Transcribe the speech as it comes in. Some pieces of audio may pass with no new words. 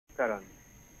నమస్కారం.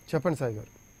 చెప్పండి సాయి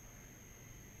గారు.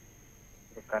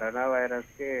 కరోనా వైరస్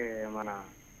కి మన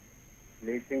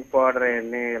బ్లీచింగ్ పౌడర్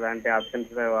అన్ని ఇలాంటి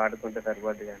ఆప్షన్స్ వాడుకుంటే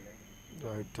సరిపోద్ది అండి.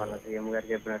 మన సీఎం గారు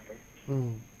చెప్పినట్టు.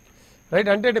 రైట్.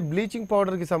 అంటే బ్లీచింగ్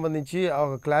పౌడర్కి సంబంధించి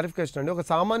ఒక క్లారిఫికేషన్ అండి. ఒక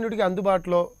సామాన్యుడికి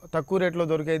అందుబాటులో తక్కువ రేట్లో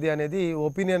దొరికేది అనేది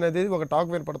ఒపీనియన్ అనేది ఒక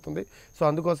టాక్ వినపడుతుంది. సో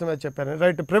అందుకోసమే చెప్పాను.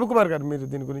 రైట్. ప్రభు కుమార్ గారు, మీరు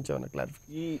దీని గురించి ఏమైనా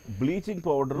క్లారిఫికేషన్? ఈ బ్లీచింగ్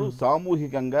పౌడర్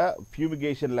సామూహికంగా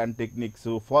ఫ్యూమిగేషన్ లాంటి టెక్నిక్స్,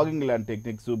 ఫాగింగ్ లాంటి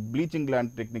టెక్నిక్స్, బ్లీచింగ్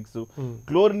లాంటి టెక్నిక్స్,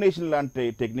 క్లోరినేషన్ లాంటి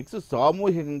టెక్నిక్స్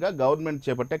సామూహికంగా గవర్నమెంట్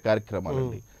చేపట్టే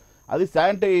కార్యక్రమాలండి. అది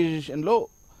శానిటైజేషన్ లో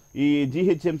ఈ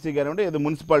జిహెచ్ఎంసీ కానివ్వండి, ఏదో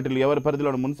మున్సిపాలిటీలు, ఎవరి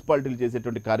పరిధిలో మున్సిపాలిటీలు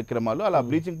చేసేటువంటి కార్యక్రమాలు, అలా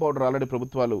బ్లీచింగ్ పౌడర్ ఆల్రెడీ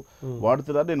ప్రభుత్వాలు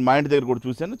వాడుతున్నారు. నేను మా ఇంటి దగ్గర కూడా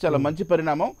చూశాను. చాలా మంచి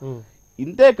పరిణామం.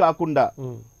 ఇంతే కాకుండా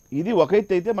ఇది ఒక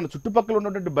ఎత్తు అయితే, మన చుట్టుపక్కల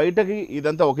ఉన్నటువంటి బయటకి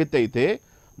ఇదంతా ఒక ఎత్తు అయితే,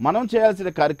 మనం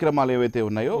చేయాల్సిన కార్యక్రమాలు ఏవైతే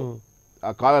ఉన్నాయో,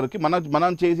 ఆ కాలర్కి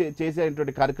మనం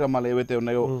చేసేటువంటి కార్యక్రమాలు ఏవైతే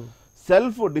ఉన్నాయో,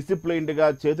 సెల్ఫ్ డిసిప్లైన్డ్ గా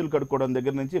చేతులు కడుక్కోవడం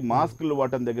దగ్గర నుంచి, మాస్కులు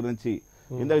వాడటం దగ్గర నుంచి,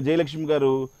 ఇందాక జయలక్ష్మి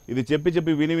గారు ఇది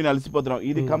చెప్పి విని అలసిపోతున్నాం.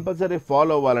 ఇది కంపల్సరీ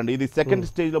ఫాలో అవ్వాలండి. ఇది సెకండ్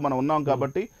స్టేజ్ లో మనం ఉన్నాం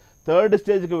కాబట్టి, థర్డ్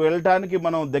స్టేజ్ కి వెళ్ళటానికి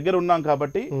మనం దగ్గర ఉన్నాం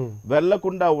కాబట్టి,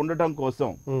 వెళ్లకుండా ఉండటం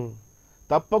కోసం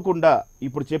తప్పకుండా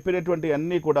ఇప్పుడు చెప్పినటువంటి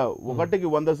అన్ని కూడా 1కి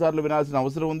 100 సార్లు వినాల్సిన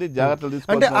అవసరం ఉంది. జాగ్రత్తలు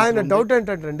తీసుకోవాలి. అంటే ఆయన డౌట్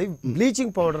ఏంటంటే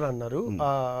బ్లీచింగ్ పౌడర్ అన్నారు,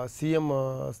 సీఎం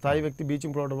స్థాయి వ్యక్తి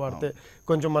బ్లీచింగ్ పౌడర్ వాడితే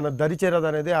కొంచెం మన దరి చేరదు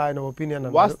అనేది ఆయన ఒపీనియన్.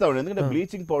 వాస్తవం. ఎందుకంటే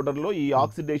బ్లీచింగ్ పౌడర్ లో ఈ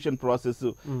ఆక్సిడేషన్ ప్రాసెస్,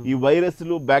 ఈ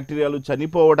వైరస్లు, బ్యాక్టీరియాలు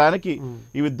చనిపోవడానికి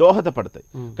ఇవి దోహదపడతాయి.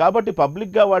 కాబట్టి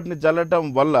పబ్లిక్ గా వాటిని చల్లటం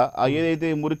వల్ల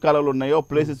ఏదైతే మురికాలలో ఉన్నాయో,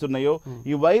 ప్లేసెస్ ఉన్నాయో,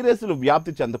 ఈ వైరస్లు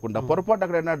వ్యాప్తి చెందకుండా, పొరపాటు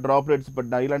అక్కడైనా డ్రాప్లెట్స్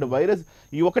పడినా, ఇలాంటి వైరస్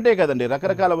ఈ ఒకటే కదండి,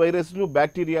 రకరకాల వైరస్లు,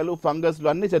 బ్యాక్టీరియాలు, ఫంగస్లు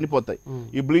అన్ని చనిపోతాయి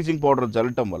ఈ బ్లీచింగ్ పౌడర్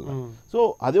చల్లటం వల్ల. సో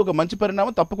అది ఒక మంచి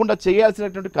పరిణామం, తప్పకుండా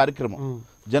చేయాల్సినటువంటి కార్యక్రమం.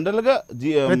 జనరల్ గా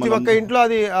ప్రతి ఒక్క ఇంట్లో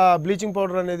అది బ్లీచింగ్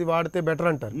పౌడర్ అనేది వాడితే బెటర్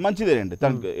అంటారు. మంచిదేనండి.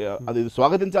 అది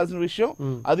స్వాగతించాల్సిన విషయం.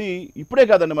 అది ఇప్పుడే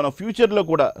కాదండి, మన ఫ్యూచర్ లో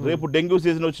కూడా, రేపు డెంగ్యూ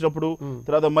సీజన్ వచ్చినప్పుడు,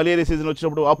 తర్వాత మలేరియా సీజన్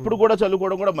వచ్చినప్పుడు, అప్పుడు కూడా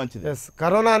చల్లుకోవడం కూడా మంచిది.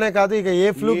 కరోనా అనే కాదు, ఇక ఏ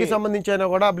ఫ్లూ కి సంబంధించి అయినా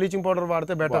కూడా బ్లీచింగ్ పౌడర్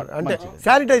వాడితే బెటర్. అంటే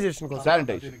శానిటైజేషన్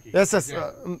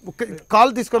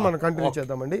కాల్ తీసుకొని మనం కంటిన్యూ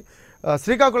చేద్దామండి.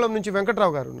 శ్రీకాకుళం నుంచి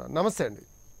వెంకట్రావు గారు ఉన్నారు. నమస్తే అండి.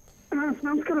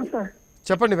 నమస్కారం సార్.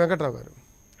 చెప్పండి వెంకట్రావు గారు.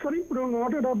 సార్, ఇప్పుడు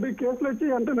 170 కేసులు వచ్చి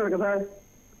అంటున్నారు కదా సార్.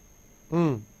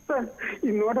 ఈ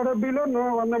 170లో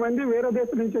 100 మంది వేరే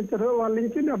దేశం నుంచి వచ్చారు. వాళ్ళ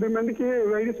నుంచి 70 మందికి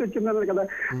వైరస్ వచ్చిందన్నారు కదా.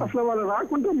 అసలు వాళ్ళు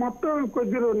రాకుంటే మొత్తం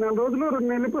కొద్ది 4 రోజులు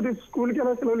 2 నెలలు పోతే స్కూల్కి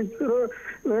ఎలా సెలవులు ఇచ్చారు.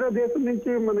 వేరే దేశం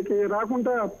నుంచి మనకి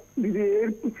రాకుండా ఇది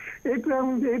ఎయిర్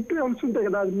ట్రావెల్స్ ఉంటాయి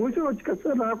కదా, అది మూసేవచ్చు కదా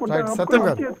సార్. రాకుండా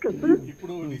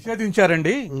ఇప్పుడు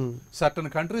నిషేధించారండి.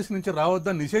 సర్టన్ కంట్రీస్ నుంచి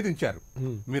రావద్దని నిషేధించారు.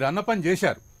 మీరు అన్న పని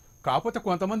చేశారు. కాకపోతే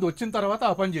కొంతమంది వచ్చిన తర్వాత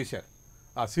ఆ పని చేశారు.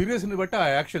 ఆ సీరియస్ ని బట్టి ఆ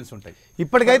యాక్షన్స్ ఉంటాయి.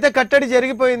 ఇప్పటికైతే కట్టడి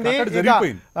జరిగిపోయింది.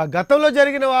 గతంలో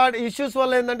జరిగిన ఇష్యూస్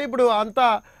వల్ల ఏంటంటే ఇప్పుడు అంతా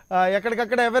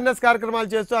ఎక్కడికక్కడ అవేర్నెస్ కార్యక్రమాలు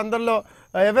చేస్తూ అందరిలో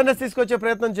అవేర్నెస్ తీసుకొచ్చే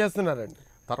ప్రయత్నం చేస్తున్నారండి.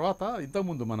 తర్వాత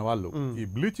ఇంతకుముందు మన వాళ్ళు ఈ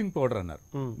బ్లీచింగ్ పౌడర్ అన్నారు.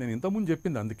 నేను ఇంతకుముందు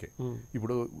చెప్పింది అందుకే.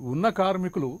 ఇప్పుడు ఉన్న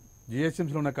కార్మికులు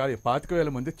జిహెచ్ఎంసీలో ఉన్న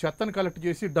 25,000 మంది చెత్తను కలెక్ట్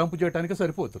చేసి డంప్ చేయడానికి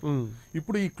సరిపోతుంది.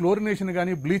 ఇప్పుడు ఈ క్లోరినేషన్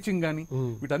గానీ, బ్లీచింగ్ గానీ,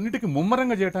 వీటన్నిటికీ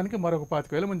ముమ్మరంగా చేయడానికి మరొక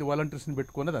 25,000 మంది వాలంటీర్స్ ని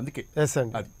పెట్టుకున్నది అందుకే.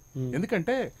 అది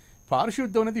ఎందుకంటే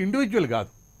పారిశుద్ధ్యం అనేది ఇండివిజువల్ కాదు.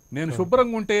 నేను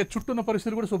శుభ్రంగా ఉంటే చుట్టూన్న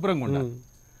పరిస్థితులు కూడా శుభ్రంగా ఉండాలి.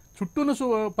 చుట్టూన్న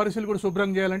పరిస్థితులు కూడా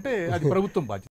శుభ్రం చేయాలంటే అది ప్రభుత్వం బాధ్యత.